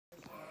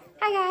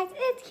Hi guys,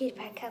 it's Cutie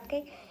Pie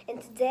Cupcake,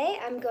 and today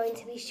I'm going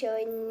to be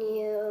showing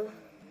you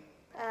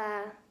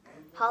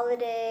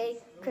holiday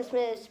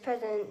Christmas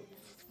presents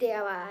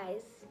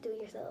DIYs, do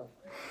it yourself.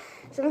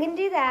 So I'm going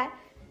to do that,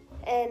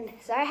 and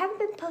sorry I haven't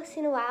been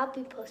posting in a while, I'll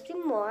be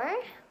posting more.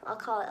 I'll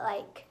call it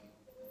like,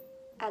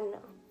 I don't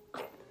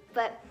know.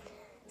 But,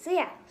 so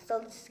yeah, so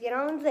let's get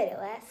on with the video,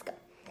 let's go.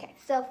 Okay,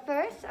 so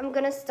first I'm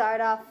going to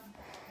start off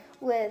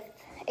with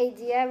a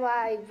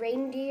DIY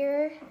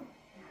reindeer.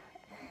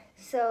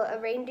 So a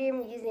reindeer,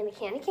 I'm using a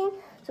candy cane.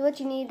 So what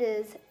you need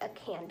is a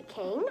candy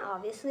cane,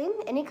 obviously,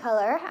 any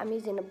color. I'm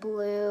using a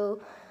blue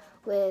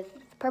with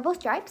purple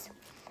stripes.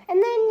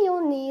 And then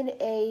you'll need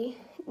a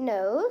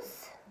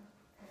nose.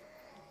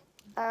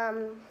 My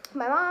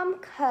mom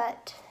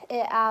cut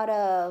it out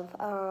of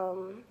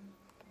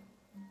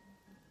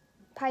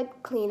pipe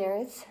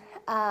cleaners,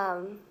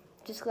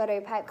 just glittery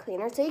pipe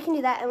cleaners. So you can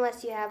do that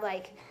unless you have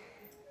like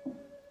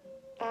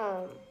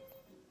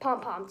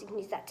pom-poms, you can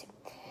use that too.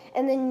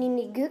 And then you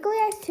need googly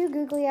eyes, 2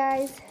 googly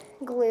eyes,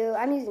 glue.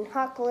 I'm using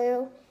hot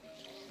glue,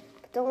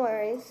 but don't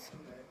worry,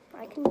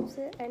 I can use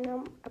it, I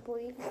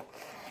believe.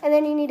 And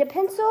then you need a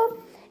pencil,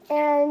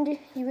 and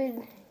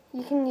you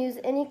can use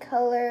any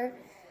color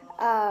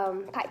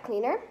pipe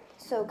cleaner.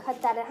 So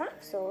cut that in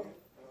half, so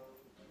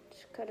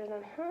just cut it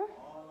in half.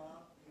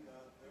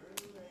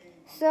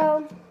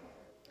 So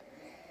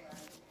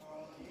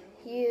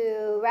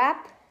you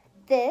wrap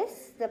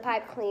the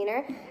pipe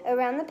cleaner,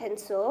 around the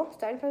pencil,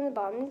 starting from the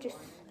bottom, just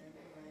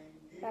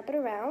wrap it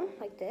around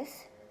like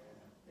this.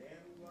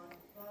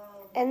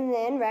 And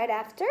then right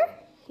after,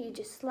 you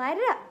just slide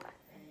it up,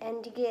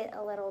 and you get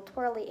a little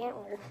twirly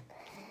antler.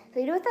 So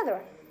you do it with the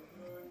other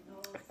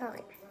one.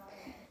 Okay.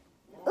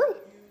 Ooh.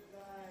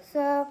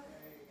 So,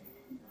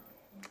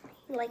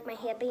 you like my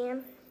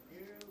headband?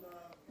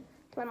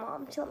 My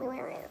mom, she let me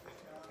wear it.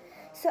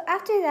 So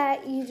after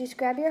that, you just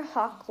grab your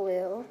hot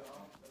glue.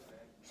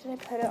 Should I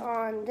put it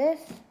on this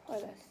or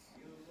this?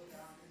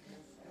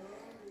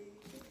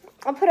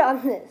 I'll put it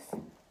on this.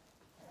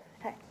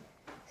 Okay.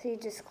 So you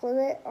just glue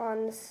it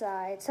on the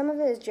side. Some of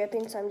it is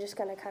dripping, so I'm just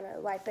going to kind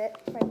of wipe it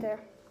right there.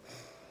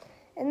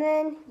 And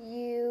then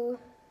you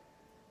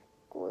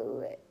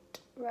glue it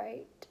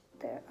right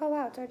there. Oh,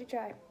 wow, it's already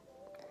dry.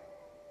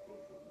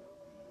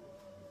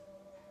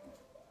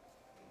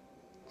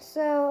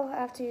 So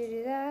after you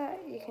do that,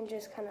 you can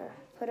just kind of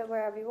put it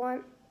wherever you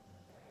want.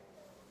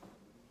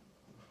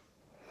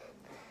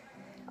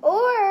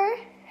 Or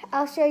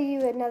I'll show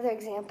you another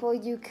example.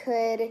 You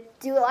could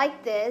do it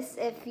like this.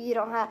 If you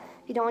don't want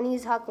to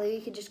use hot glue,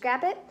 you could just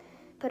grab it,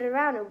 put it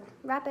around, and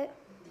wrap it.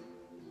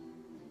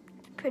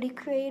 Pretty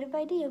creative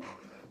idea.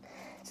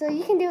 So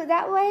you can do it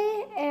that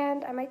way,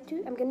 and I'm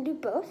gonna do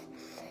both,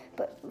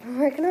 but we're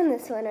working on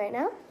this one right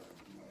now.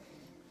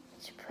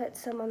 Just put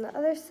some on the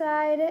other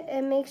side,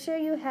 and make sure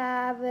you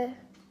have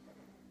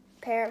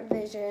parent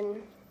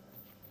vision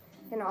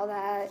and all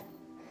that.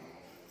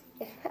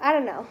 I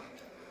don't know.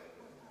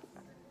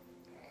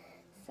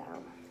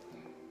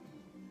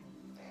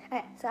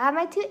 Okay, so I have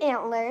my 2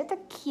 antlers, they're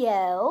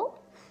cute.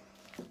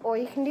 Or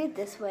you can do it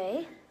this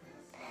way.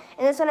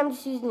 And this one I'm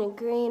just using a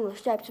green with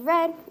stripes of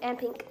red and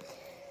pink.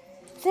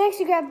 So next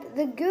you grab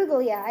the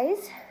googly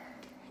eyes.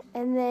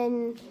 And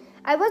then,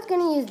 I was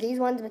going to use these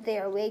ones, but they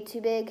are way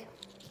too big.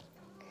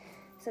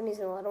 So I'm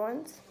using the little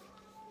ones.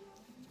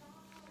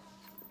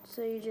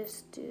 So you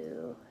just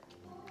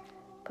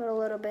put a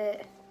little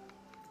bit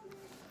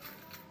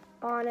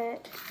on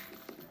it.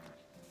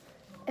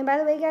 And by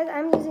the way, guys,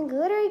 I'm using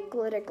glitter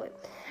glue.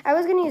 I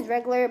was gonna use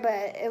regular,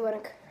 but it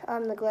wouldn't.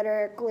 The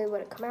glitter glue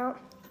wouldn't come out.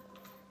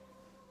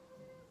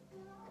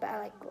 But I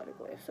like glitter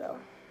glue, so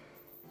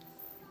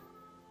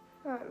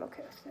I'm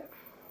okay with it.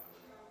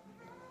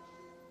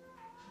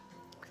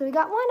 So we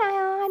got one eye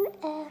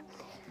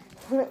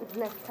on.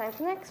 Next time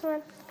for the next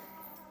one.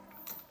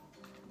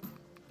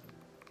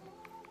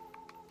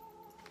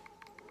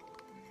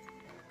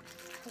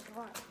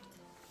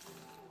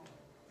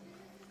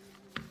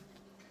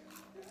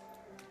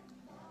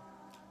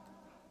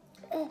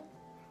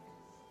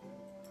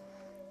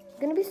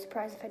 I'm gonna be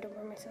surprised if I don't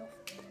burn myself.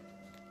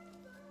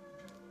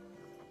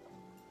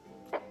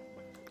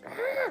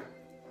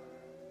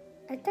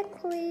 I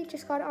technically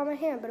just got it on my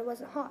hand, but it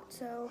wasn't hot,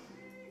 so.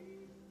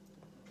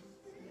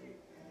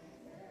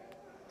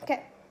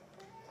 Okay.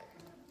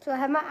 So I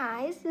have my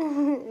eyes,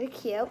 they're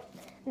cute.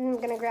 And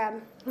I'm gonna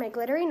grab my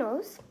glittery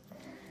nose.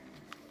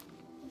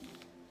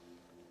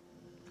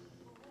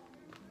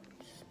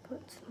 Just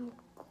put some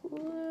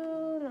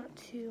glue, not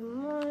too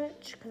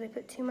much, because I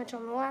put too much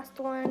on the last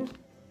one.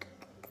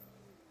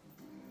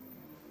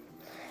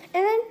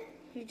 And then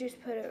you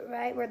just put it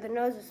right where the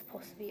nose is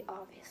supposed to be,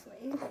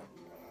 obviously.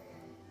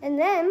 And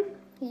then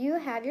you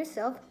have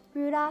yourself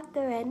Rudolph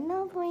the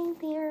Red-Nosed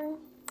Reindeer.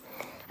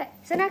 Okay,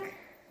 so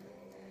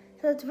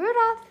it's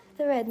Rudolph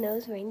the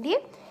Red-Nosed Reindeer.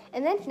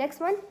 And then next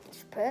one,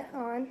 just put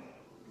on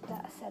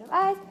that set of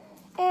eyes.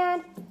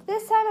 And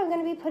this time I'm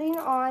going to be putting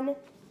on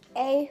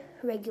a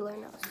regular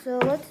nose. So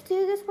let's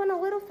do this one a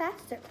little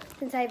faster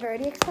since I've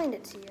already explained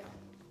it to you.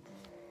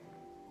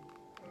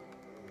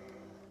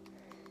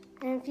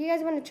 And if you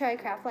guys want to try a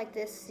craft like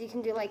this, you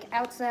can do like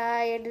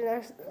outside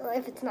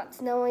if it's not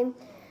snowing,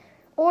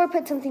 or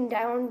put something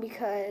down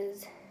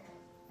because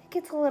it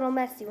gets a little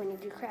messy when you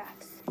do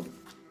crafts.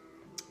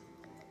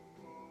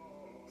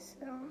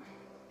 So,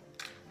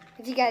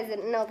 if you guys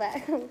didn't know that,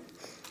 I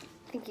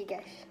think you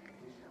guys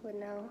would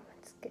know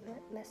it's getting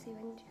messy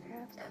when you do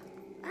crafts.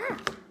 Ah!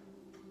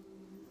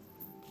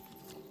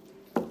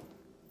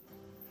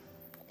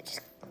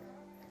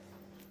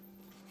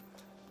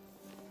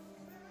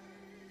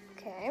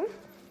 Okay.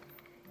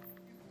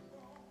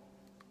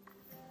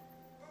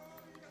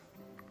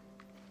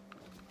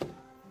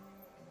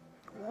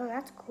 Oh,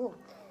 that's cool.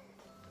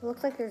 It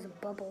looks like there's a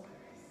bubble.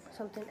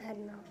 Something, I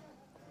don't know.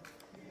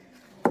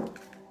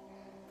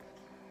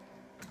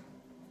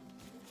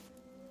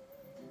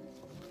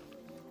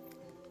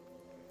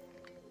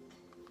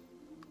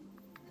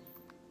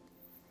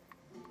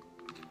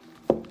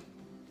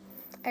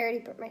 I already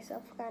burnt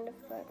myself, kind of,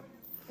 but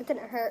it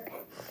didn't hurt.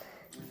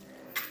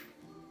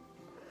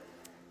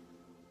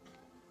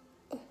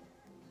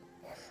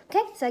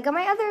 Okay, so I got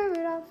my other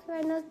Rudolph the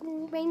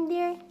Red-Nosed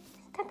Reindeer.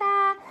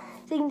 Ta-da!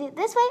 So you can do it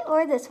this way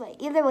or this way.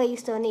 Either way, you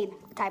still need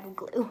a type of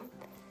glue.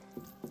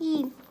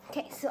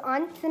 Okay, so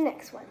on to the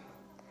next one.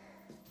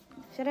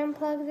 Should I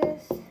unplug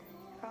this?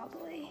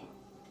 Probably.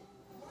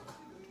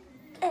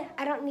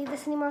 I don't need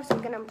this anymore, so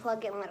I'm gonna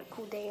unplug it and let it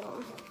cool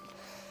down.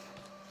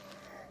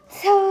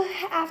 So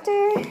after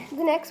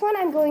the next one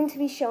I'm going to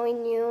be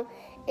showing you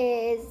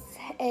is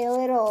a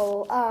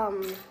little,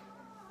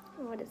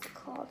 what is it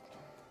called?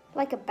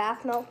 Like a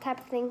bath melt type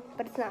of thing,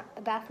 but it's not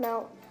a bath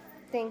melt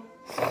thing.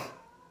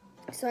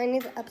 So I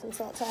need the Epsom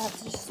salt, so I have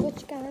to just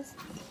switch, guys.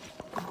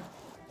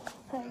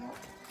 Okay.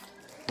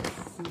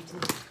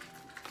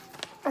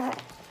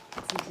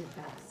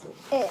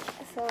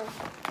 So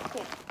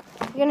yeah.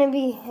 You're gonna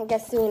be, I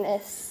guess, doing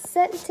a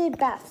scented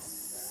bath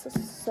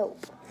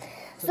soap.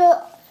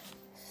 Soak,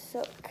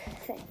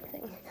 same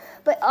thing.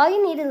 But all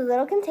you need is a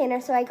little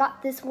container. So I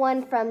got this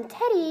one from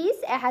Teddy's.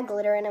 It had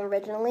glitter in it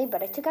originally,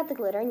 but I took out the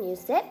glitter and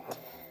used it.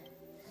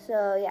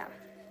 So yeah.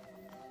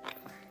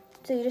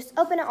 So you just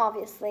open it,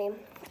 obviously,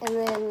 and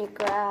then you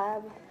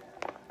grab,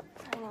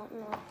 I don't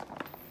know,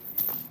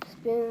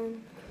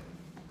 spoon.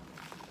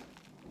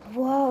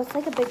 Whoa, it's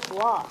like a big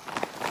block.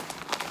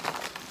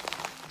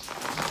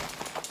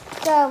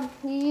 So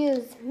you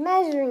use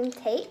measuring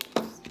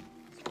tapes,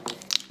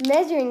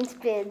 measuring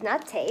spoons,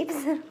 not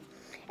tapes.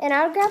 And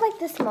I would grab like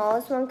the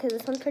smallest one because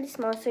this one's pretty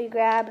small. So you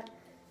grab,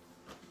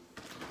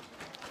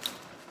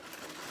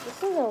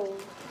 this is a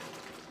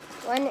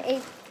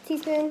 1/8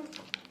 teaspoon.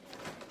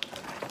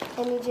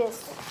 And you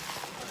just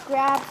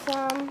grab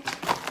some.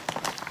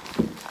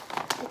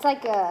 It's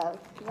like a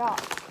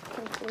rock.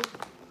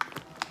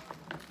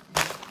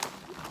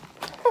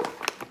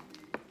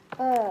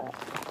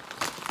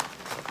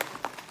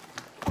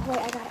 Wait,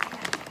 I got it.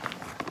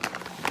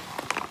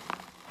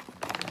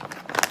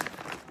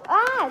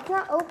 Ah, it's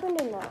not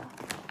opened enough.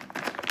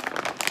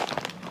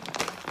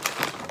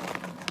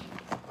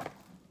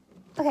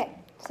 Okay,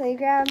 so you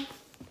grab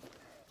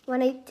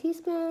 1/8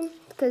 teaspoon,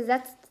 because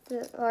that's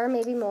or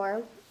maybe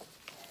more.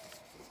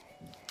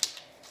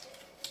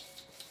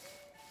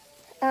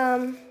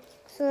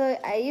 So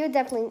you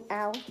definitely,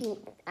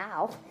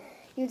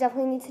 you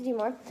definitely need to do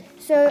more.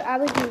 So I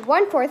would do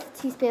 1/4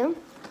 teaspoon,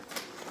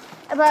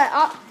 but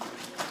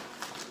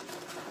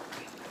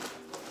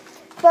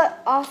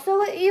also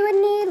what you would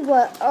need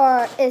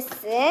is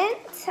scent.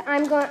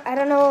 I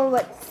don't know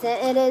what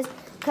scent it is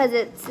because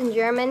it's in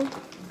German,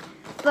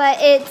 but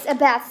it's a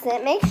bath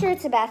scent. Make sure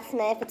it's a bath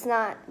scent. If it's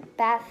not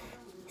bath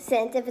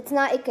scent, if it's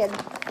not, it could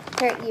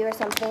hurt you or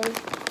something.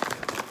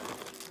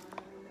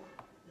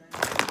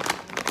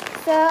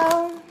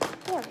 So,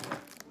 yeah.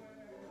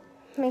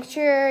 Make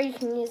sure you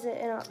can use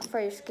it for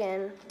your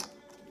skin.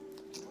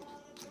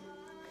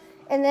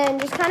 And then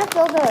just kind of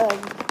fill the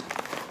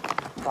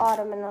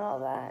bottom and all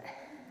that.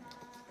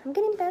 I'm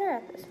getting better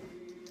at this.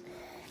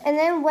 And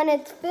then when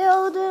it's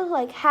filled,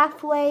 like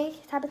halfway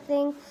type of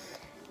thing,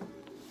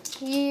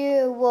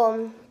 you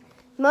will,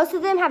 most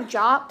of them have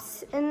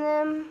drops in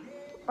them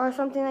or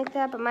something like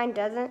that, but mine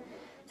doesn't.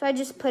 So I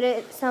just put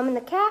some in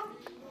the cap,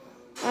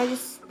 and I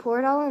just pour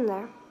it all in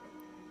there.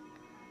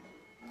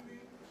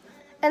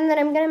 And then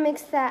I'm gonna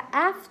mix that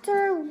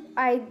after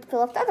I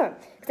fill up the other one,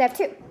 because I have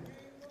two.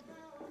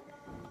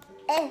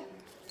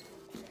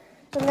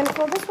 So I'm gonna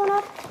fill this one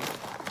up.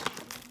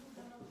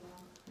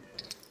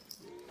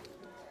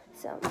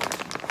 So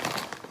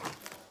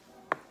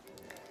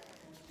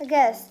I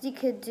guess you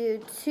could do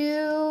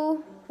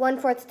 2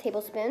 1/4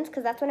 tablespoons,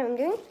 because that's what I'm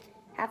doing,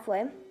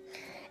 halfway.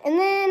 And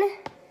then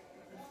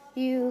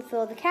you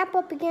fill the cap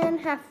up again,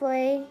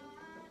 halfway.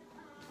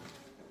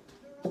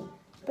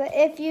 But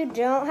if you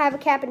don't have a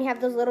cap and you have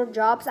those little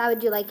drops, I would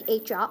do like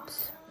 8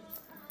 drops.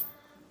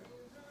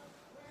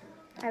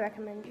 I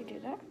recommend you do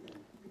that.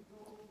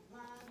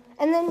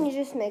 And then you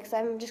just mix.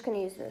 I'm just going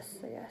to use this,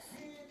 I guess.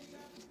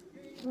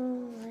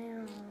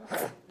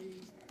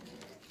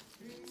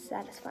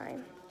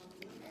 Satisfying.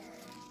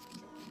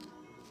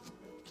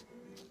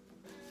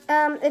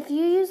 If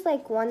you use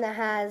like one that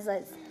has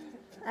like,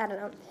 I don't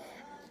know.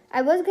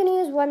 I was gonna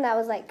use one that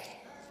was like,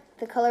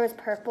 the color was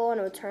purple and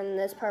it would turn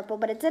this purple,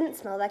 but it didn't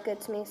smell that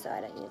good to me, so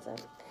I didn't use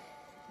it.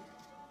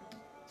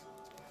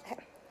 Okay,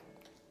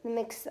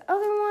 mix the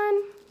other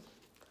one.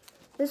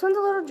 This one's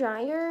a little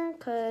drier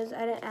because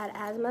I didn't add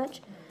as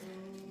much.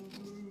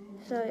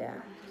 So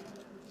yeah.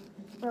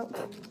 Well,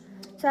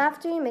 so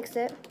after you mix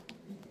it,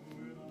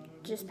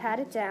 just pat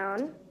it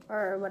down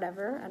or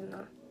whatever, I don't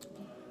know.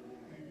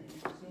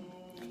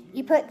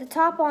 You put the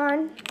top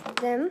on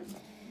them.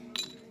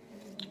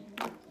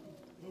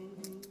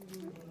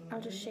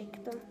 I'll just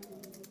shake them.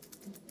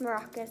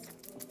 Maracas.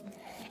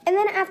 And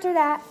then after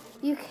that,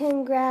 you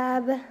can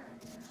grab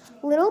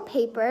little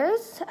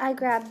papers. I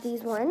grabbed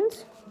these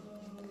ones.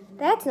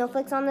 They had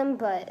snowflakes on them,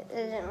 but it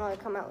didn't really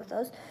come out with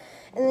those.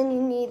 And then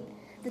you need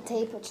the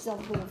tape, which is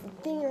over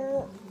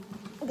there.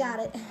 Got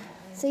it.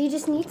 So you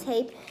just need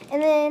tape.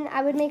 And then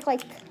I would make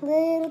like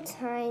little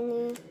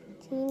teeny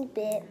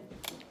bit.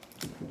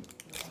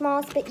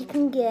 Smallest bit you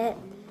can get.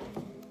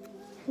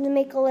 And then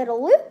make a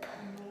little loop.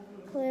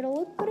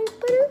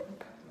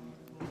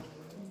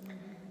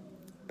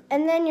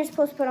 And then you're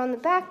supposed to put it on the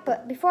back,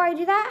 but before I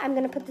do that, I'm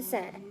gonna put this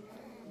in.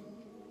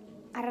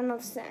 I don't know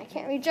the scent. I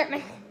can't read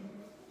German.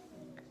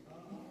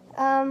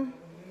 I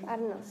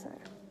don't know the scent.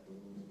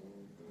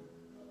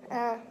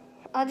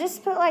 I'll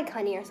just put like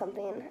honey or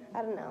something.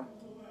 I don't know.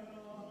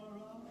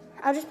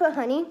 I'll just put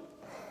honey.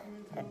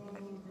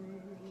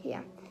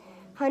 Yeah,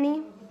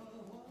 honey,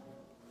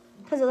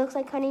 because it looks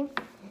like honey.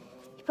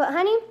 You put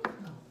honey,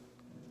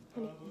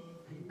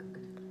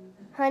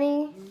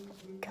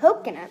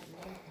 coconut,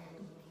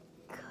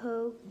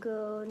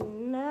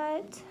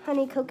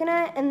 honey,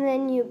 coconut, and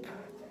then you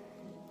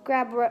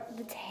grab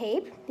the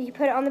tape. You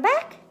put it on the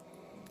back,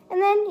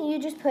 and then you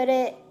just put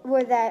it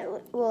where that.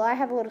 Well, I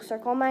have a little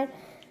circle on mine,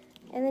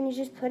 and then you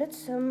just put it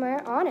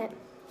somewhere on it,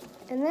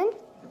 and then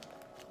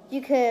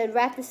you could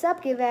wrap this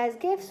up, give it as a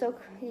gift. So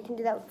you can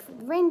do that with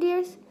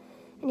reindeers,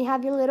 and you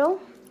have your little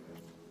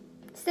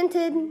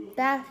scented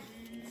bath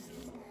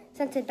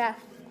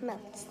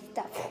melt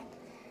stuff.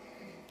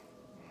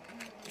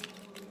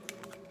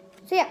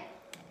 So yeah,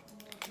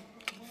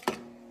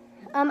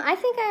 I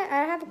think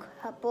I have a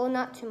couple,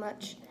 not too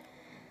much.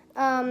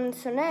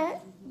 So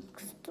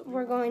next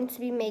we're going to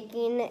be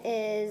making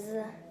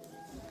is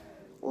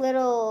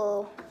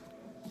little,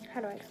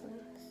 how do I explain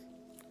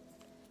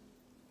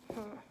this?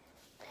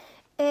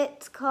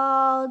 It's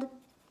called,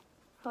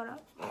 hold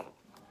up.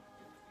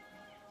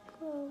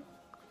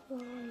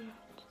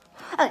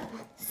 Okay,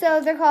 so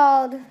they're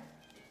called,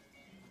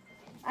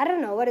 I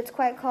don't know what it's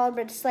quite called,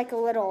 but it's like a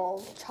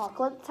little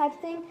chocolate type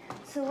thing.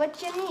 So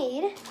what you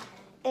need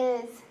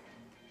is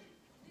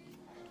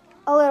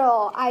a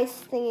little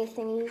ice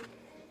thingy.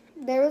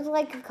 There was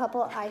like a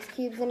couple ice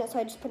cubes in it, so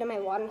I just put in my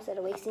water instead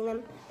of wasting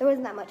them. There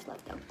wasn't that much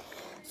left though.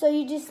 So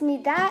you just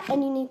need that,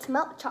 and you need to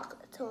melt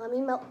chocolate. So let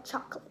me melt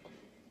chocolate.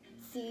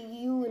 See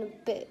you in a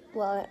bit.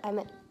 Well, I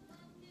meant,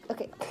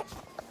 okay.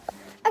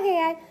 Okay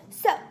guys,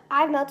 so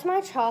I've melted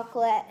my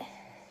chocolate.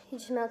 You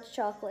just melt the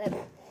chocolate.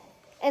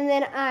 And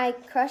then I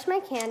crush my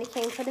candy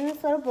cane, put it in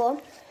this little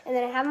bowl, and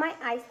then I have my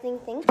icing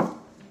thing.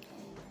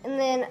 And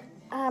then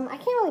I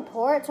can't really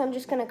pour it, so I'm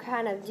just gonna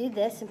kind of do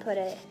this and put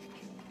it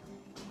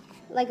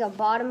like a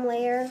bottom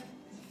layer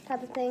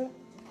type of thing.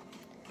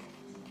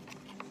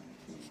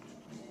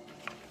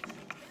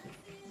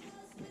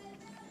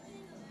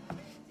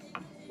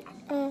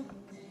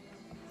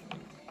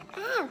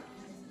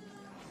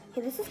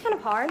 Okay, this is kind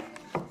of hard.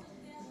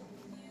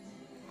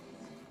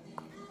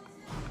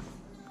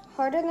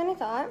 Harder than I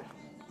thought.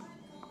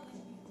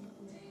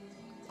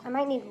 I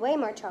might need way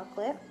more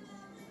chocolate.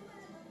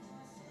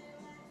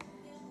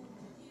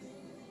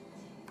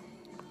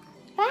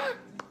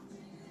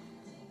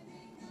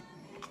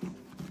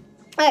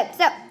 Okay,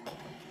 so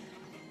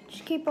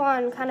just keep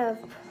on kind of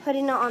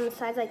putting it on the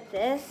sides like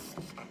this.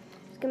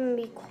 It's gonna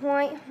be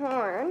quite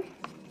hard.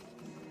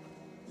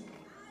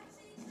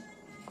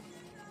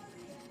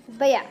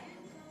 But yeah.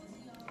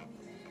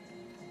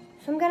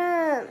 So I'm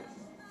gonna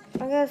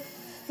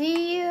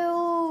see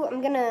you.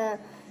 I'm gonna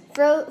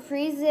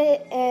freeze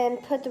it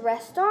and put the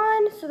rest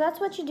on. So that's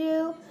what you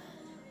do.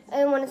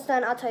 And when it's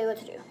done, I'll tell you what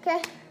to do.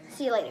 Okay?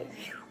 See you later.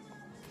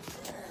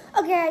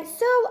 Okay,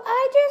 so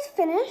I just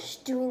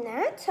finished doing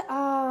that.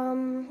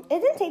 It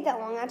didn't take that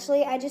long,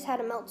 actually. I just had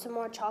to melt some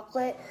more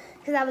chocolate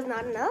because that was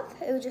not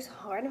enough. It was just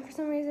hard for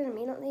some reason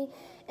immediately,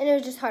 and it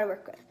was just hard to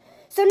work with.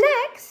 So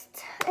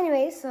next,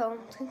 anyway, so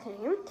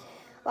continue.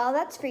 While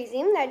that's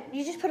freezing,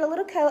 you just put a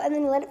little coat and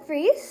then you let it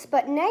freeze.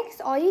 But next,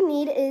 all you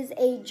need is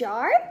a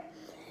jar.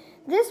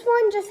 This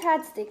one just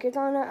had stickers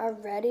on it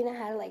already, and it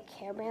had like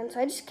hairbands,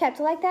 so I just kept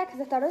it like that because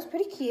I thought it was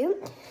pretty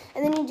cute.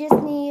 And then you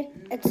just need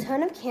a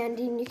ton of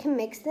candy, and you can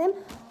mix them.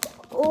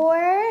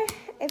 Or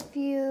if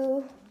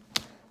you,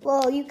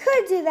 well, you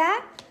could do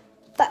that,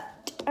 but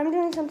I'm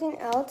doing something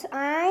else.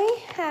 I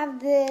have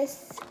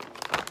this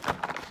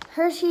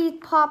Hershey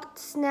Pop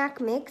snack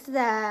mix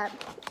that,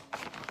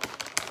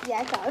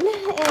 yeah, I found,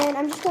 and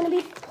I'm just going to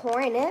be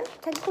pouring it,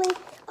 technically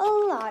a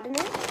lot in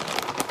it.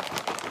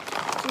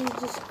 you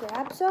just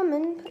grab some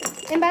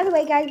and by the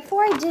way, guys,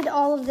 before I did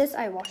all of this,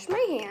 I washed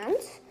my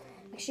hands.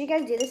 Make sure you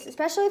guys do this,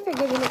 especially if you're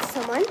giving it to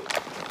someone.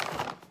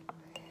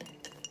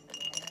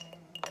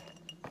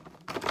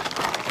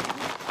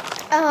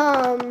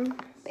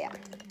 But yeah.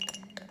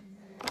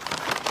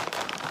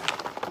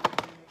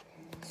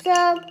 So,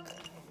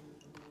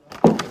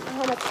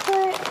 how much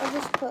put? I'll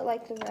just put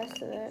like the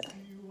rest of it.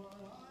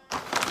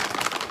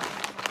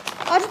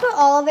 I'll just put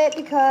all of it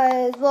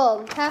because,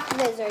 well, half of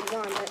it is already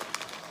gone, but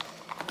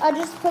I'll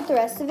just put the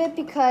rest of it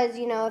because,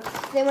 you know,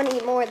 if they want to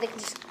eat more, they can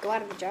just go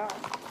out of the jar.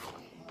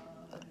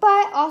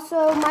 But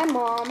also, my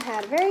mom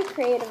had a very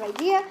creative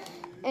idea,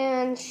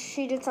 and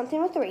she did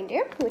something with the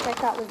reindeer, which I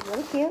thought was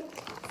really cute.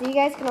 So you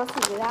guys can also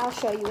do that. I'll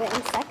show you it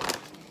in a sec.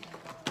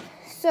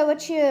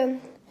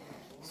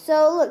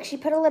 So look, she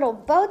put a little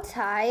bow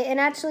tie, and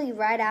actually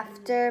right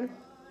after,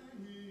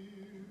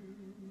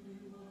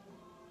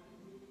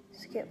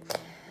 skip.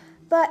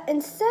 But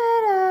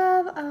instead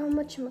of,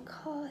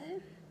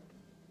 whatchamacallit,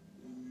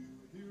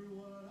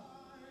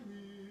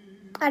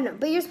 I don't know,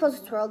 but you're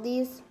supposed to twirl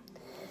these.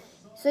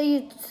 So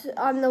you,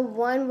 on the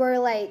one where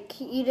like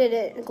you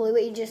didn't glue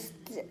it, you just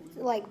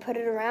like put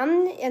it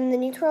around and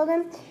then you twirl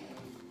them.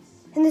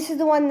 And this is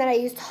the one that I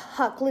used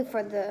hot glue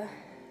for the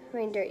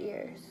reindeer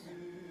ears.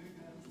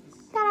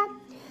 Ta-da!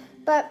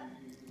 But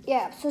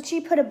yeah, so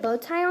she put a bow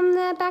tie on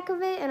the back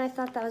of it, and I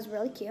thought that was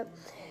really cute.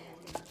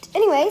 But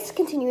anyways,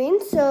 continuing,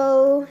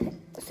 so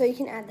you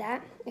can add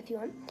that if you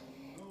want.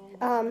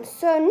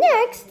 So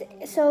next,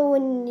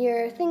 when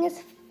your thing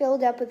is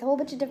filled up with a whole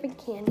bunch of different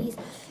candies,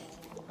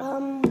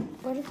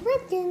 where did the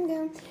ribbon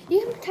go?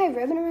 You can tie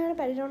ribbon around it,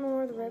 but I don't know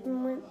where the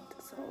ribbon went,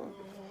 so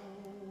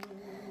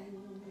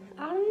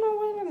I don't know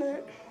where the ribbon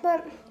went.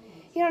 But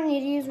you don't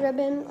need to use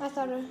ribbon. I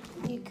thought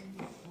but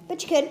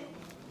you could.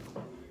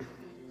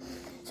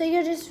 So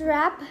you just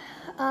wrap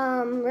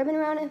ribbon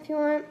around it if you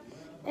want,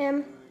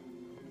 and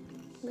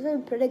this is a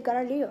pretty good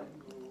idea.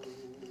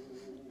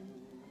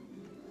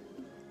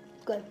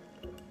 Good.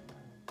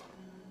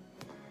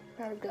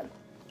 Very good.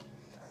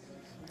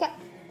 Okay,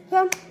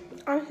 so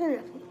on to the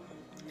next one.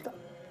 Let's go.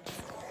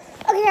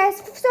 Okay, guys,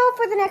 so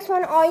for the next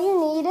one, all you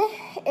need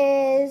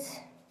is...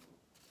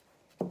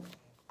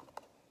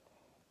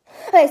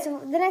 Okay, so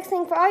the next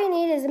thing for all you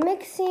need is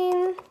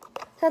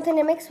something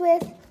to mix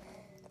with,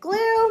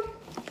 glue,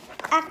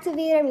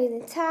 activator, I'm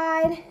using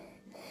Tide,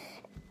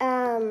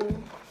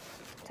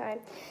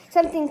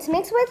 something to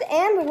mix with,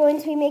 and we're going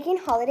to be making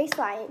holiday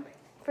slime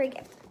for a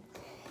gift.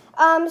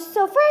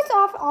 So first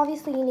off,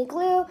 obviously you need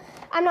glue.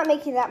 I'm not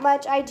making that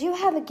much. I do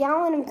have a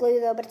gallon of glue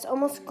though, but it's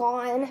almost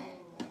gone.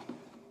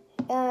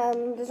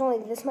 There's only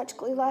this much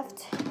glue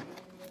left.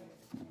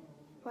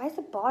 Why is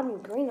the bottom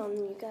green on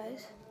you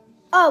guys?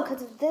 Oh,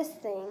 because of this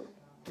thing.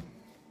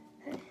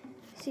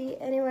 See,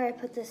 anywhere I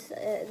put this,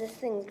 this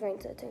thing's green,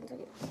 so it turns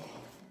like it.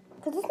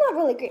 Because it's not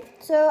really green.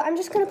 So I'm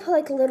just going to put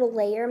like a little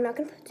layer. I'm not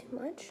going to put too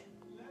much.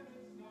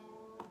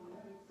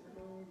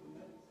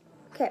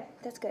 Okay,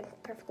 that's good.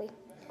 Perfectly.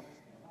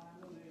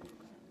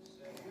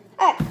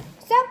 Alright,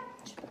 so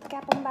just put the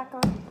cap on back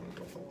on.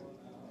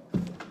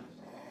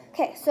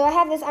 Okay, so I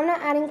have this. I'm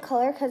not adding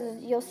color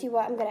because you'll see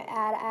what I'm going to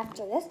add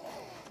after this.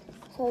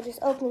 So just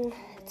open the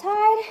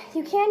Tide.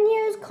 You can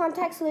use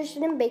contact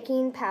solution and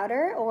baking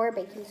powder or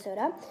baking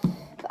soda.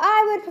 But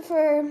I would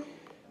prefer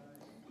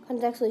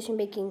contact solution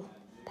baking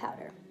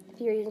powder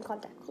if you're using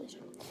contact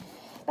solution.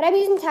 But I'm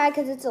using Tide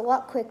because it's a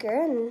lot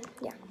quicker, and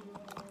yeah.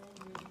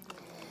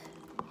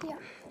 Yeah,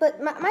 but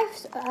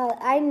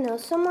I know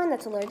someone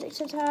that's allergic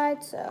to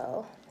Tide,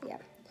 so yeah.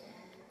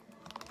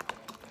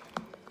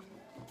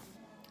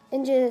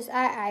 And just,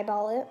 I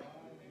eyeball it.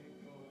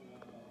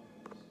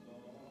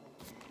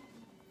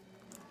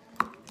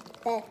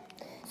 There.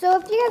 So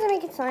if you guys are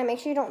making slime, make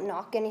sure you don't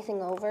knock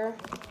anything over,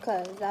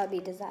 because that would be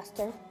a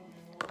disaster.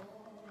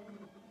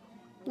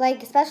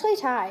 Like, especially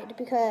Tide,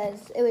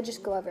 because it would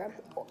just go over.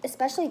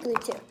 Especially glue,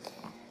 too.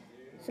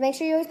 So make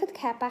sure you always put the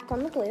cap back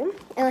on the glue,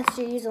 unless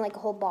you're using, like, a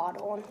whole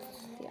bottle.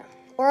 Yeah.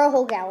 Or a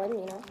whole gallon,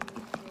 you know.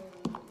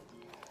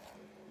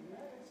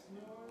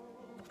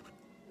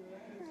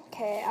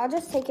 Okay, I'll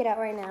just take it out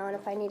right now, and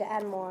if I need to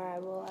add more, I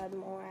will add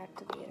more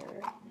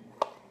activator.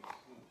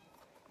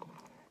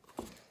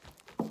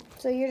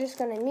 So you're just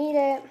going to knead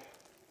it.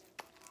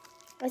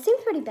 It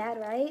seems pretty bad,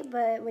 right?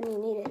 But when you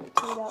knead it, it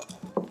turns out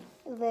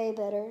way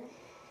better.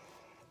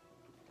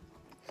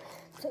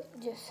 So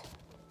just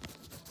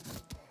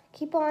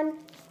keep on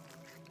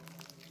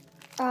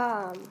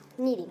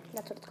kneading.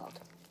 That's what it's called.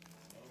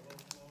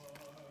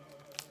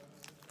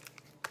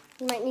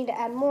 You might need to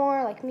add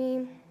more, like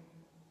me.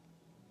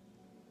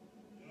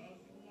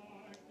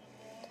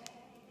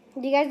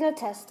 Do you guys know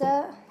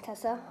Tessa?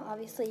 Tessa,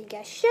 obviously you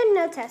guys should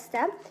know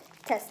Tessa.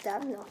 Tessa.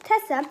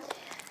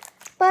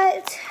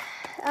 But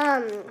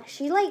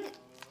she like,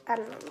 I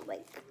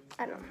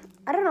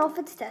don't know if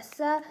it's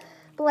Tessa,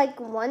 but like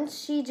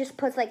once she just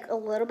puts like a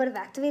little bit of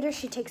activator,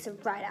 she takes it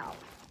right out.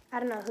 I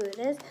don't know who it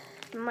is.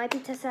 It might be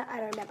Tessa, I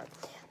don't remember.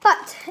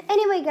 But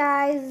anyway,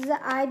 guys,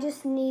 I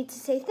just need to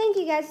say thank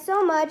you guys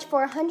so much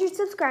for 100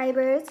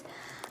 subscribers.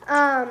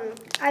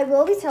 I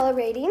will be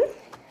celebrating.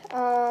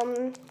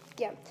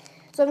 Yeah.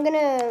 So I'm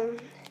gonna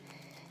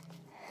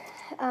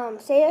I'm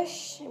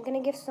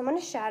gonna give someone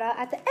a shout out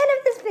at the end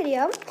of this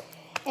video,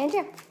 and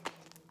yeah,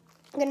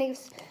 I'm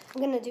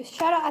gonna do a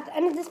shout out at the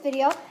end of this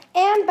video.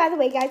 And by the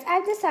way, guys,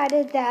 I've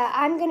decided that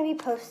I'm gonna be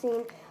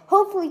posting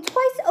hopefully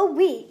twice a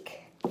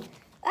week.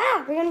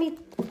 I'm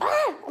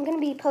gonna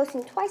be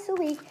posting twice a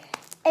week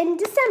in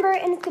December,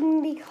 and it's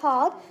gonna be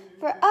called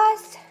for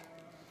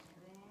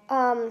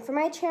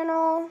my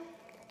channel,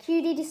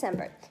 Cutie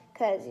December,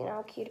 because you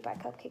know, Cutie Pie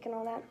Cupcake and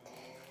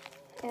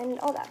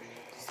all that,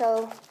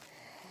 So,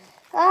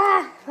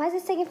 why is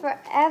this taking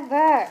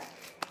forever?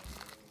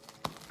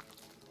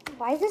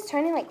 Why is this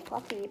turning like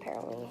fluffy?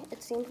 Apparently,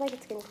 it seems like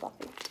it's getting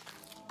fluffy.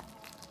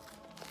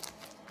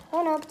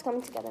 Oh no, it's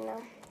coming together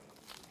now.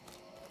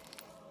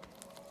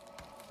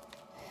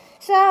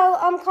 So,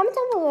 comment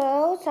down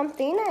below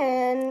something,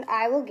 and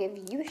I will give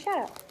you a shout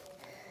out.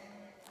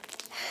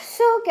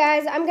 So,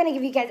 guys, I'm gonna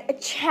give you guys a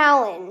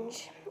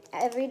challenge.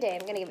 Every day,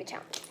 I'm gonna give you a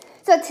challenge.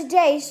 So,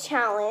 today's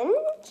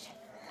challenge,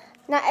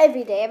 not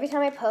every day, every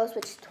time I post,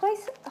 which is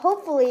twice,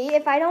 hopefully,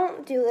 if I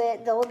don't do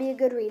it, there will be a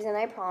good reason,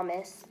 I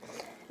promise.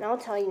 And I'll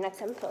tell you next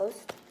time I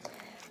post.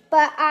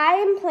 But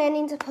I'm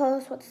planning to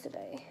post, what's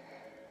today?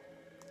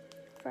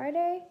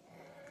 Friday?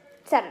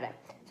 Saturday.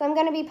 So I'm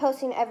going to be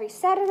posting every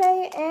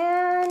Saturday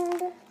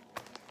and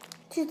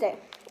Tuesday.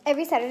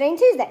 Every Saturday and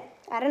Tuesday.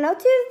 I don't know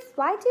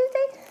why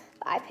Tuesday,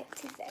 but I picked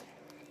Tuesday.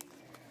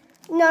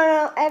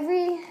 No,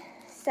 every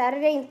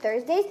Saturday and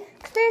Thursdays.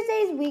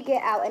 Thursdays we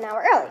get out an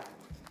hour early.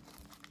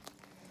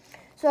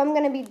 So I'm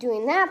going to be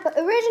doing that. But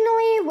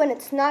originally, when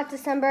it's not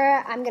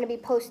December, I'm going to be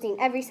posting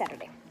every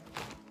Saturday.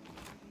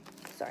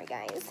 Sorry,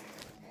 guys.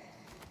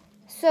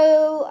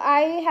 So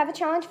I have a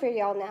challenge for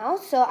y'all now.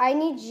 So I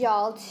need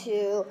y'all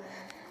to...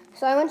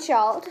 So I want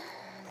y'all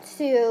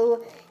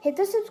to hit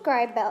the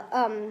subscribe bell,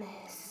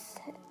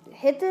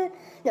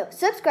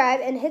 subscribe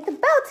and hit the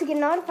bell to get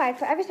notified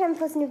for every time I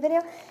post a new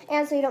video,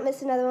 and so you don't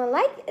miss another one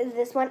like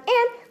this one,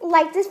 and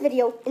like this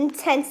video in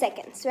 10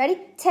 seconds. Ready?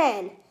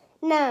 10,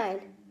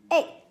 9,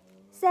 8,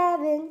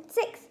 7,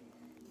 6,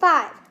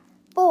 5,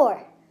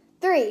 4,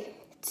 3,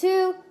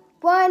 2,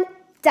 1,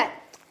 done.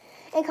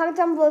 And comment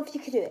down below if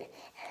you could do it.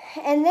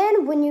 And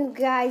then when you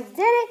guys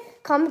did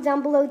it, comment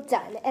down below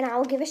done, and I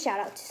will give a shout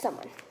out to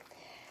someone.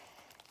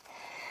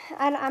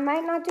 And I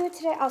might not do it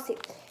today. I'll see.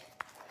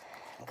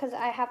 Because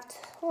I have to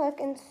look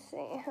and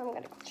see who I'm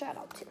going to shout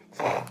out to.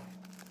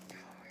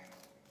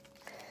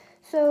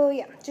 So,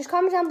 yeah. Just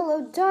comment down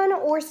below done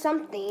or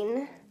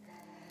something.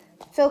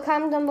 So,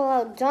 comment down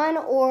below done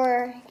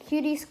or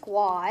Cutie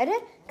Squad.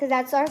 Because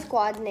that's our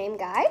squad name,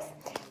 guys.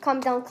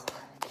 Comment down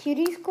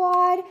Cutie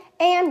Squad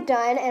and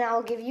done. And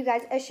I'll give you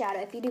guys a shout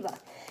out if you do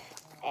both.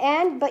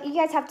 But you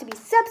guys have to be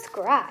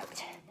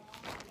subscribed.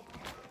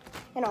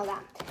 And all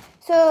that.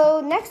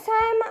 So next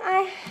time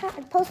I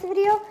post a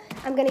video,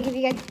 I'm going to give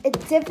you guys a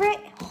different,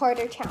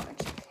 harder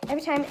challenge.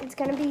 Every time it's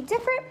going to be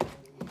different,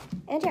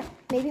 and yeah,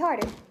 maybe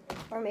harder,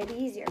 or maybe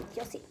easier.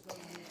 You'll see.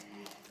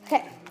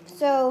 Okay,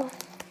 so,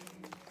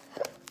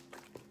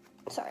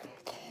 sorry.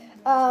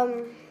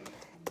 I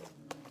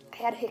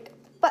had a hiccup.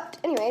 But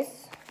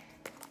anyways,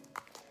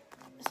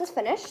 this is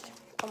finished,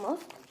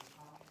 almost.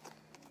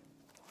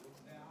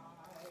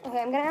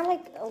 Okay, I'm going to add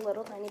like a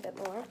little tiny bit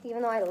more,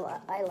 even though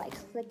I like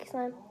sticky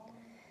slime.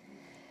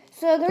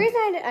 So the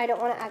reason I don't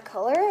want to add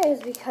color is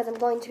because I'm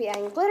going to be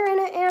adding glitter in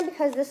it, and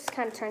because this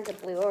kind of turns it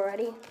blue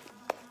already.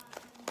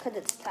 Because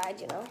it's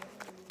tied, you know.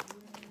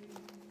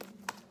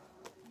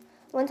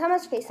 One time I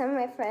was FaceTiming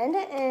my friend,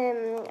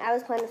 and I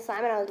was playing with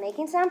slime, and I was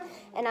making some,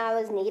 and I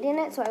was kneading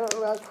it, so I went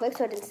really quick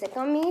so it didn't stick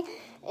on me.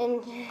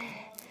 And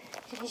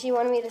she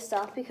wanted me to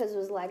stop because it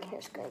was lagging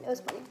her screen. It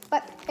was funny.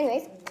 But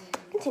anyways,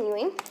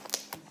 continuing.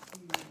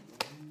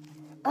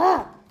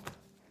 Why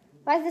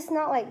is this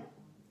not like...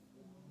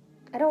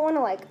 I don't want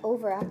to like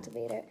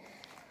over-activate it.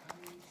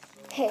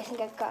 Okay, I think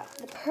I've got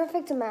the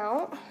perfect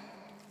amount.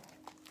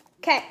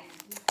 Okay,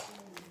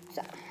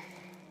 so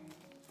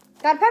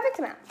got a perfect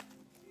amount.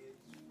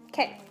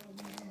 Okay,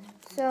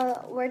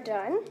 so we're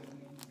done.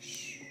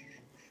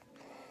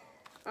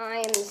 I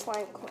am the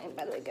slime queen,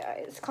 by the way,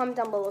 guys. Comment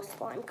down below,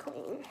 slime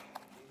queen.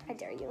 I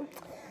dare you.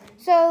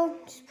 So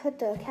just put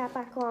the cap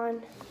back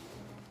on.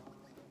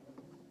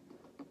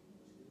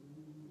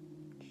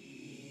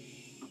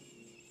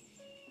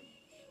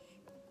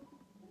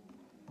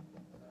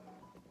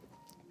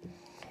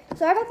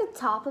 Sorry about the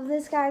top of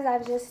this, guys.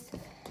 I've just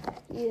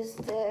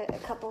used it a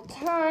couple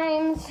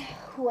times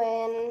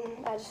when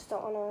I just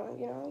don't want to,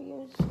 you know,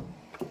 use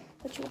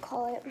what you would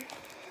call it,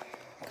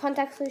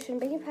 contact solution,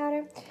 baking powder,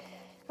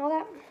 and all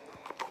that.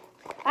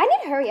 I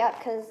need to hurry up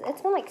because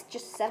it's been like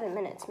just 7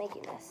 minutes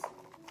making this.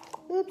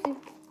 Oopsie.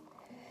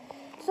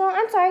 So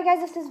I'm sorry,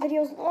 guys, if this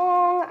video is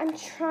long. I'm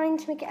trying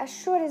to make it as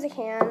short as I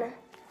can. I'm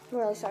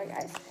really sorry,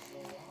 guys.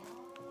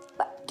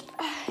 But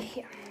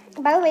yeah.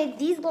 By the way,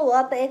 these glow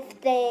up.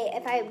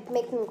 If I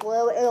make them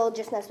glow, it'll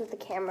just mess with the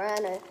camera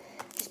and it'll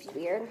just be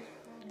weird.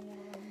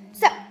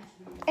 So,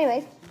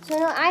 anyways, so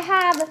now I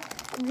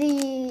have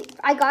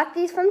I got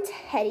these from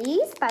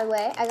Teddy's, by the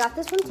way. I got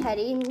this from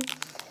Teddy.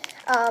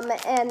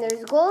 And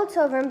there's gold,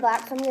 silver, and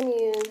black, so I'm going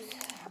to use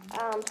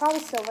probably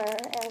silver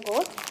and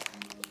gold.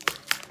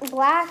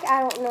 Black,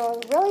 I don't know,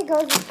 really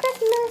goes with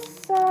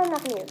Christmas, so I'm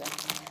not going to use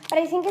it. But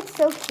I think it's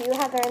so cute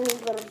how they're in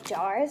these little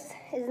jars.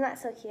 Isn't that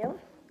so cute?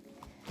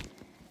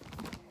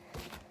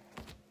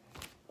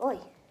 Oi.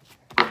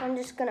 I'm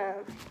just going to...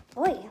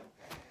 Oi.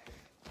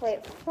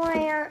 Wait,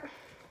 plant.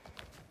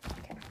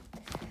 Okay.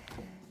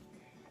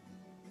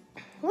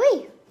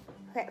 Oi.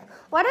 Okay.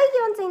 Why do I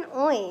keep on saying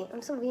oi?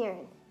 I'm so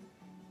weird.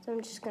 So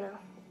I'm just gonna.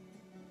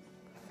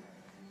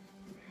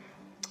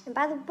 And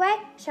by the way,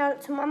 shout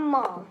out to my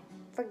mom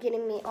for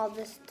getting me all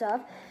this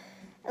stuff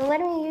and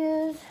letting me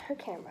use her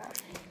camera.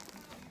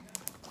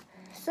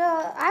 So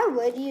I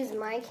would use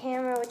my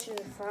camera, which is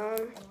a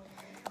phone,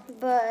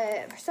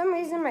 but for some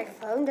reason my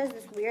phone does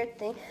this weird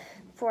thing.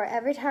 For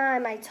every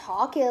time I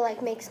talk, it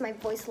like makes my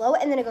voice low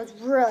and then it goes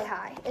really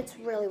high. It's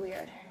really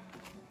weird.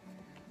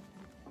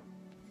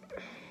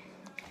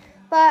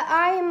 But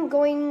I am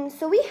going,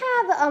 so we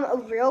have a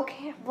real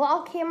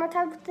vlog camera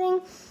type of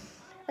thing,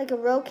 like a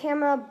real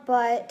camera,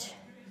 but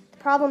the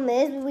problem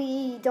is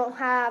we don't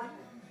have,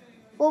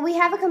 well, we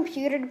have a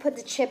computer to put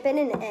the chip in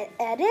and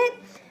edit,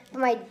 but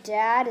my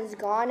dad is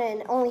gone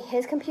and only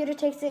his computer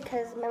takes it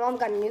because my mom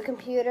got a new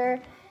computer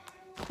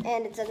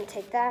and it doesn't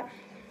take that,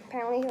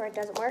 apparently, or it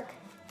doesn't work.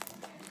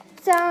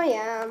 So,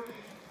 yeah.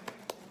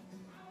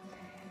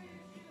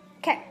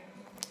 Okay.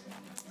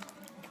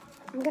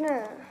 I'm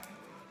gonna,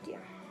 yeah.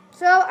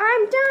 So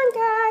I'm done,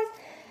 guys.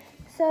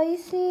 So you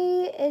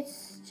see, it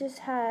just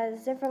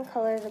has different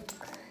colors.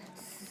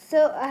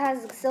 So it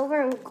has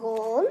silver and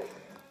gold.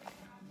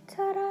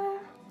 Ta-da!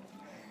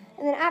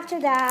 And then after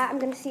that, I'm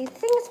gonna see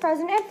things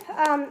frozen.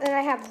 And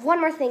I have one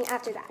more thing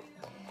after that.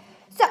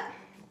 So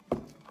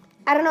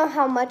I don't know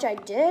how much I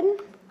did,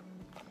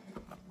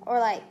 or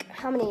like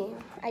how many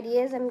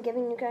ideas I'm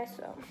giving you guys.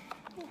 So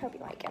I hope you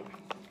like it.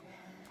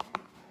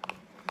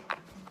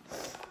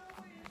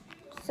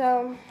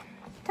 So,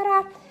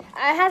 ta-da!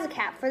 It has a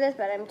cap for this,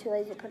 but I'm too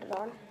lazy to put it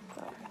on.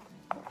 So.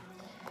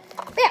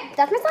 But yeah,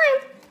 that's my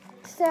slime.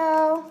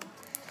 So,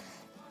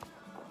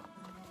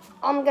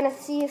 I'm going to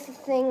see if the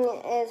thing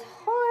is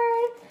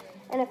hard.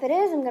 And if it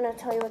is, I'm going to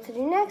tell you what to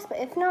do next. But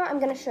if not, I'm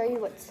going to show you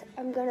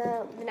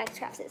the next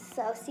craft is.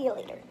 So, see you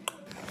later.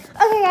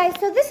 Okay, guys,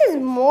 so this is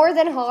more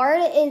than hard.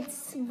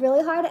 It's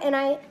really hard,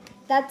 and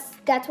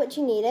that's what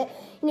you need it.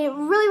 You need it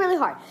really, really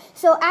hard.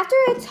 So after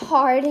it's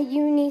hard,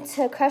 you need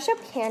to crush up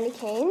a candy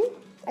cane.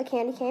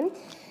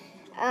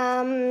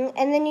 And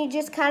then you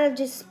just kind of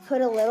just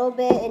put a little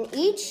bit in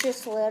each,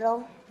 just a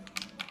little.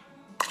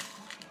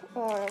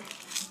 Or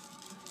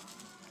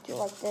do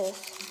like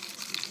this.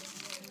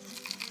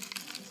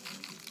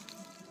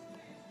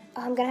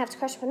 I'm going to have to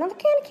crush up another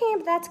candy cane,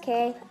 but that's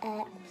okay.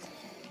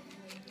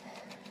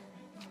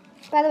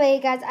 By the way,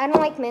 guys, I don't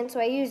like mint, so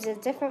I use a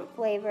different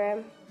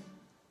flavor.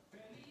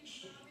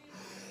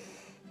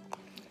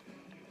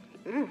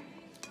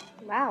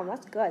 Wow,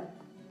 that's good.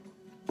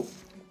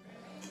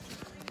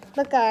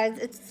 But guys,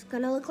 it's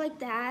gonna look like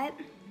that.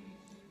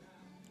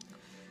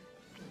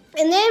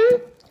 And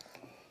then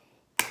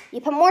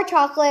you put more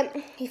chocolate,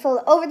 you fill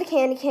it over the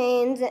candy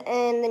canes,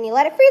 and then you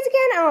let it freeze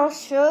again, and I'll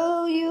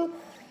show you.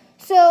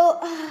 So,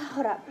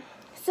 hold up.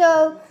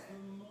 So,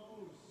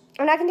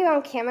 I'm not gonna do it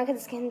on camera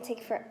because it's gonna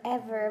take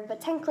forever, but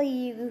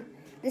technically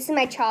this is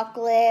my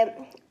chocolate.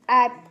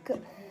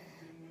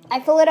 I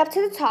fill it up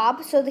to the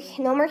top, so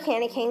no more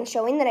candy canes,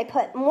 showing that I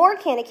put more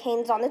candy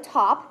canes on the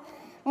top,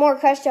 more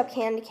crushed up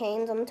candy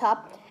canes on the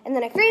top, and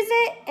then I freeze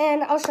it,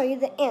 and I'll show you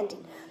the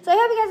ending. So I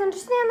hope you guys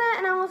understand that,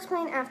 and I'll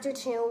explain after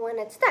too when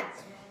it's done.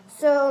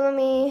 So let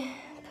me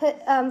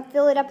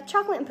fill it up with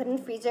chocolate and put it in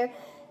the freezer,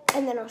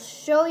 and then I'll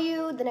show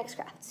you the next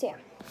craft. So yeah.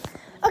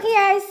 Okay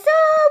guys, so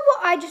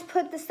I just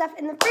put the stuff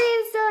in the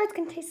freezer. It's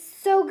gonna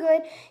taste so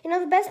good. You know,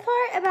 the best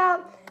part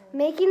about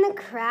making the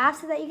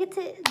crafts is that you get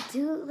to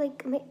do,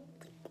 like,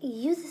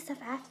 use the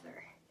stuff after.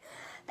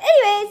 But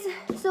anyways,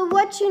 so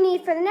what you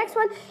need for the next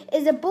one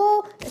is a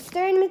bowl, a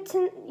stirring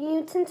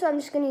utensil. I'm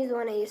just going to use the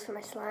one I use for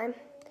my slime.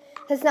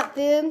 It's not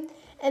food.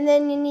 And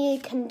then you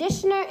need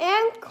conditioner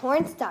and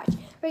cornstarch.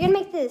 We're going to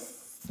make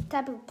this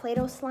type of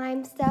Play-Doh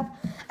slime stuff.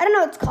 I don't know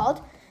what it's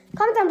called.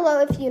 Comment down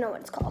below if you know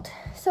what it's called.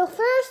 So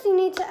first you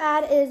need to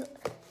add is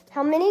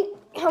how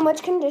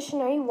much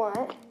conditioner you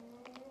want.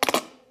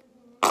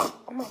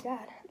 Oh my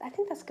god, I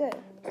think that's good.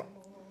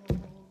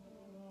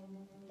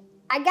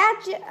 I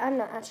got you. I'm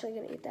not actually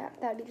going to eat that.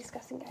 That would be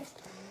disgusting, guys.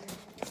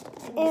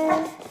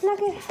 And it's not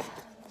good.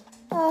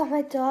 Oh,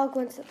 my dog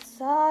went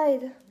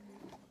outside.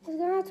 He's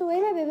going to have to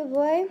wait, my baby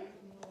boy.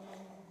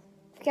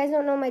 If you guys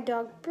don't know my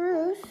dog,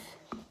 Bruce,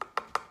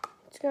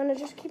 it's going to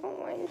just keep on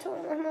waiting until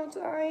I'm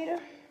outside.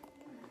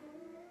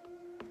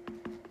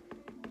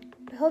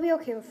 But he'll be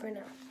okay for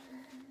now.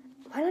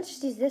 Why not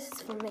just use this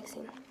for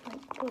mixing?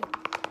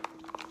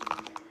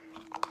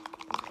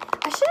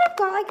 I should have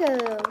got like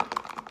a...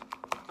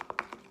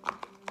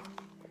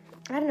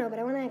 I don't know, but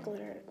I want to add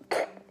glitter.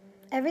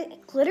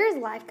 Glitter is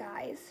life,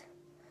 guys.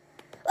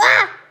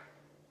 Ah!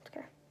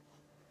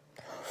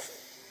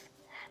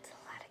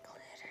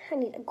 I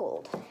need a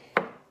gold.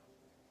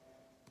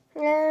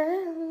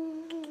 I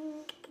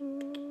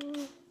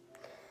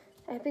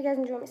hope you guys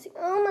enjoy me singing.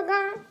 Oh my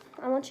god.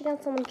 I want you guys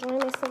to enjoy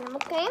me singing,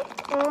 okay?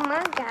 Oh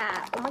my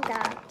god. Oh my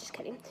god. Just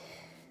kidding.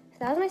 So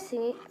that was my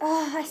singing.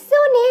 Oh, I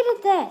still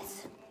needed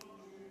this.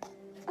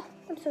 Oh,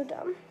 I'm so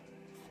dumb.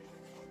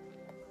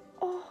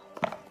 Oh.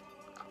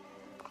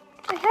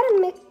 I had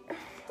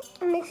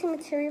a mixing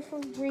material for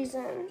a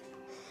reason.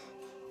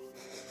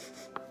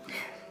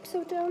 I'm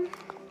so dumb.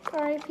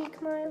 R.I.P.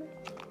 Kamaya.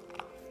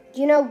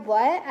 You know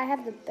what? I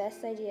have the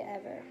best idea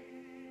ever.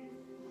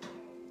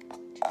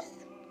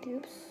 Just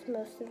scoops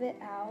most of it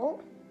out.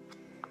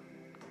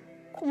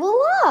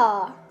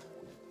 Voila!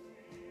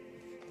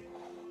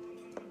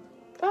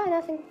 Oh,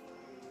 nothing.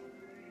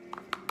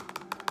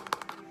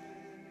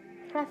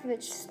 Half of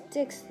it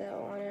sticks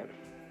though on it.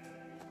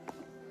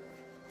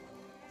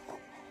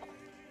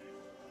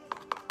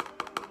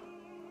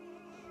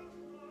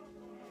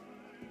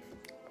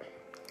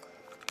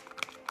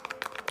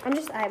 I'm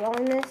just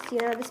eyeballing this. You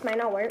know, this might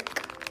not work.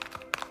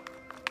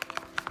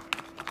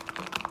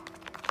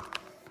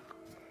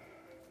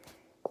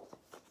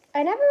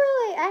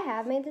 I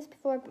have made this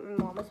before, but my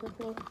mom was with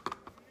me.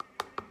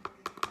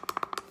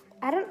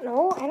 I don't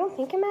know. I don't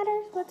think it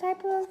matters what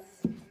type of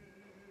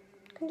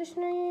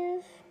conditioner you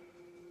use.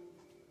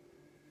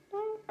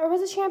 Or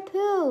was it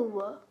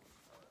shampoo?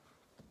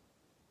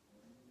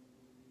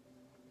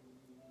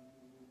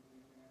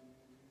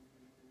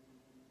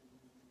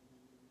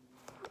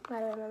 I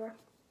don't remember.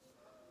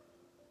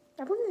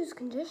 I believe it was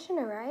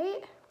conditioner,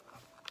 right?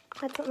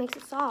 That's what makes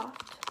it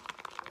soft.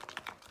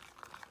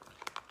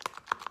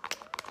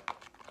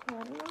 I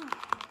don't know.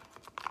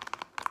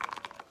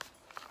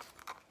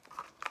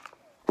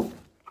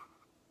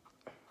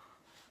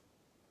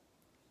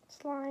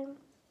 Slime.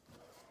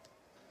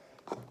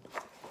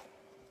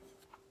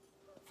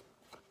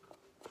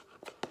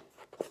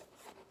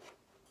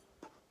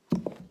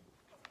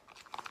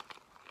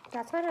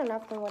 That's not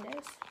enough for what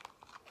is.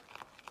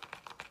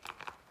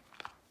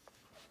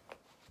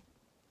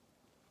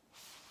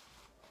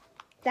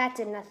 That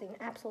did nothing.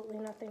 Absolutely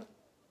nothing.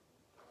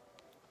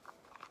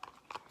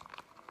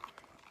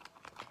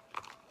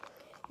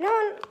 You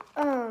know,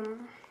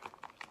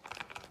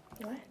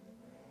 what?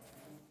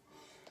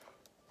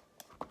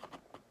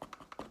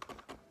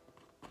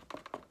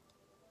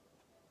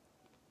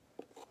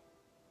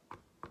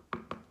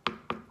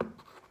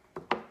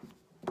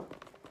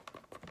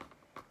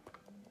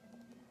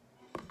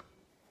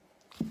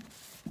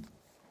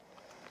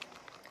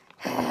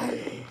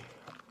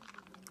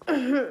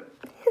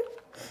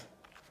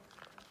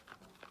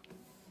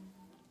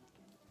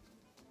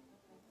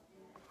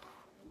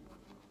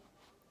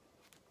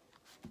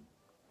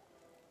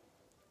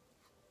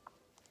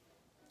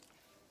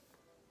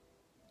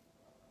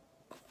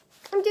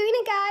 I'm doing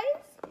it,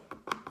 guys.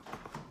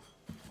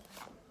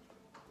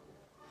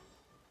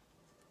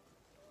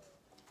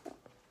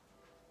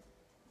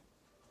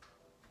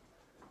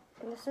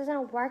 And this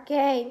isn't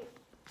working.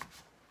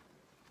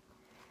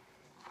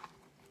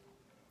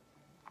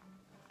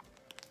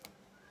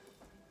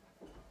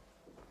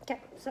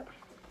 Okay, so,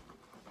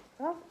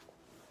 well,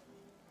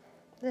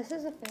 this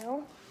is a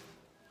fail.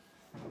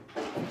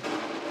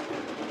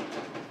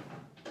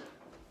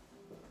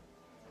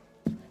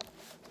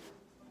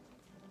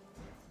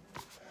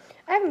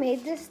 I've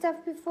made this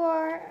stuff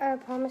before. I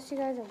promise you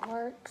guys it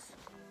works.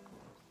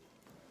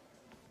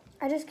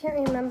 I just can't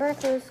remember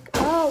if it was,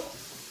 oh.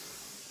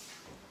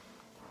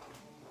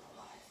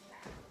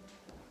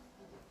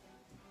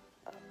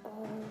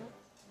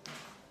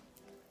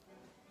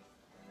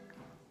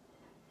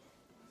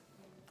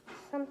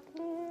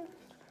 Something.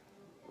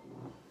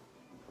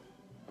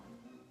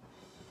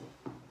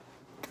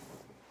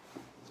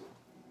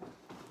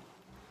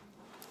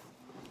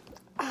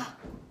 Ah.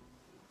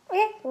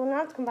 Okay, well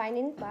now it's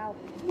combining. Wow.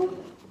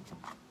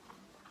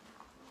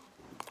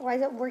 Why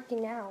is it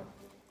working now?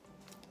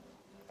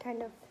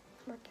 Kind of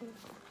working.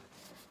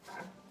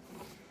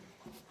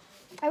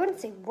 I wouldn't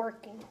say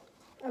working.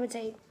 I would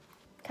say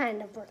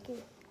kind of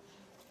working.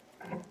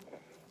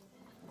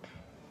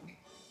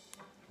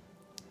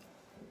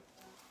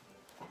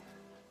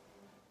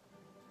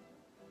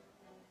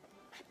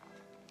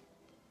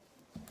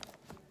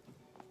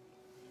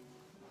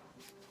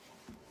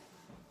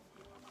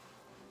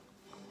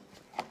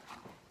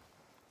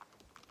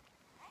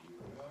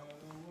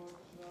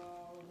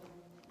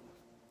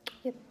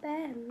 You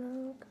better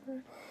look.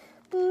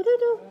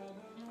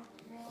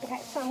 Okay,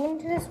 so I'm going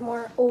to do this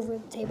more over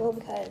the table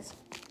because...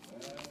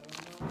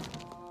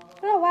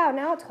 Oh, wow,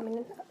 now it's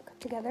coming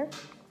together.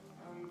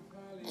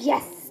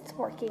 Yes, it's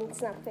working.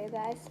 It's not a fail,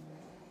 guys.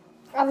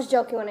 I was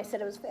joking when I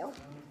said it was a fail.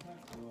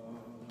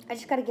 I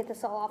just got to get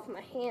this all off of my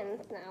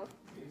hands now.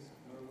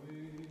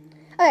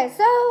 Okay,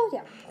 so,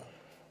 yeah.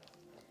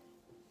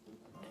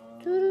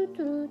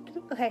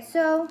 Okay,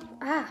 so,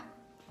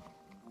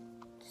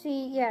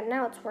 see, yeah,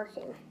 now it's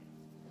working.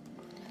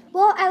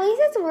 Well, at least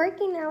it's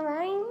working now,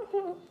 right?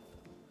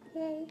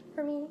 Yay,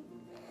 for me.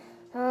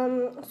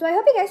 So I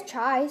hope you guys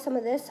try some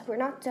of this. We're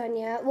not done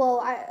yet.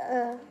 Well,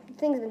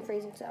 things have been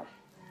freezing, so.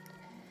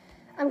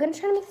 I'm gonna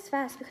try to make this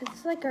fast because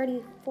it's like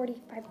already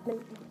 45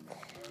 minutes.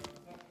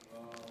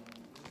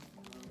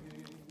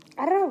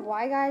 I don't know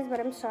why, guys, but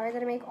I'm sorry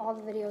that I make all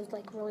the videos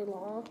like really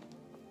long.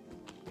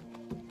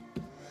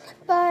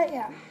 But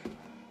yeah,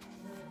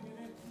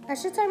 I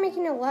should start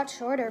making it a lot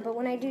shorter, but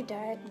when I do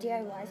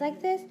DIYs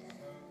like this,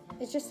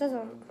 it just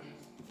doesn't,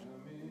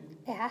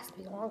 it has to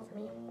be long for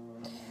me.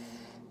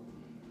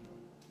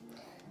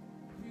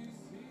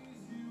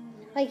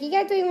 Like, you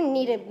guys don't even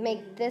need to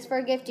make this for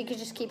a gift. You could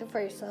just keep it for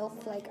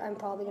yourself, like I'm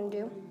probably gonna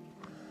do.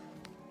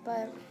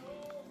 But,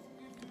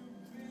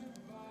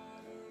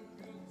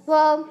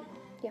 well,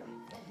 yeah.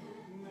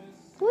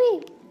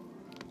 Whee!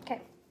 Okay.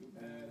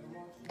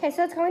 Okay,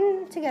 so it's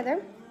going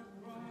together.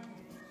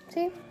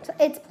 See? So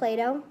it's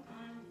Play-Doh.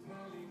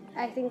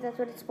 I think that's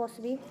what it's supposed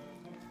to be.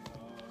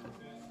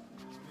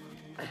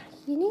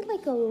 You need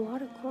like a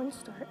lot of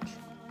cornstarch.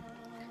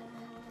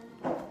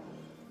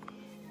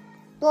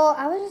 Well,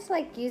 I was just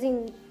like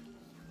using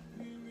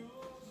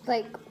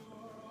like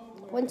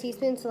 1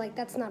 teaspoon, so like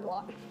that's not a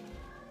lot.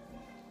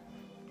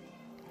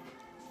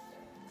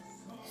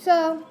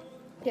 So,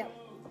 yeah.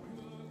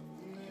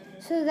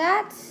 So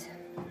that's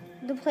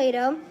the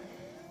Play-Doh.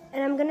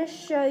 And I'm gonna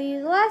show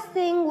you the last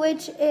thing,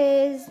 which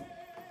is,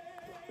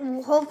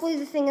 hopefully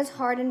the thing is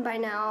hardened by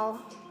now,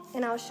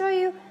 and I'll show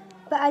you.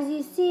 But as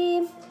you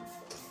see,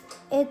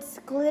 it's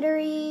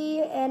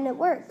glittery and it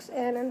works.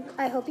 And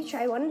I hope you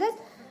try one of this.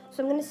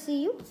 So I'm gonna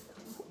see you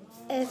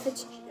if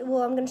it's,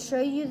 well, I'm gonna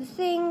show you the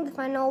thing, the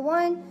final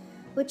one,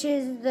 which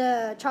is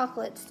the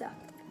chocolate stuff.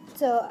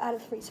 So out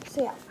of the freezer,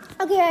 so yeah.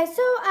 Okay guys,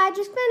 so I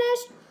just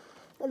finished.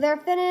 They're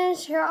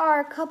finished. Here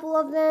are a couple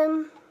of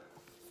them.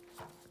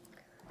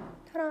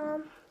 Ta-da.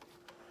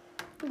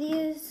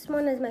 This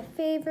one is my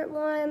favorite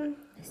one.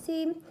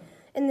 See?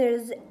 And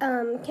there's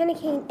candy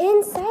cane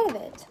inside of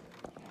it.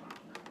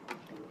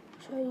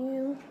 Show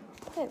you.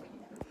 Okay.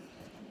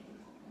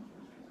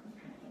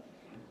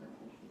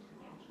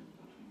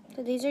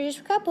 So these are just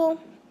a couple.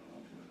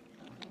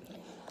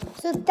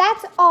 So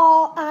that's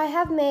all I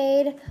have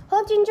made.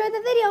 Hope you enjoyed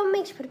the video.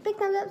 Make sure to put a big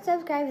thumbs up,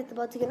 subscribe, hit the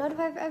bell to get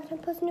notified every time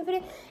I post a new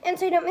video, and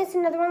so you don't miss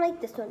another one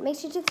like this one. Make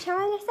sure to do the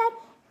channel, like I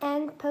said,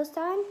 and post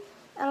on.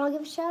 And I'll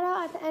give a shout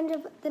out at the end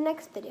of the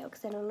next video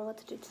because I don't know what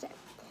to do today.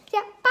 So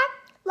yeah, bye.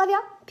 Love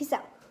y'all. Peace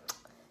out.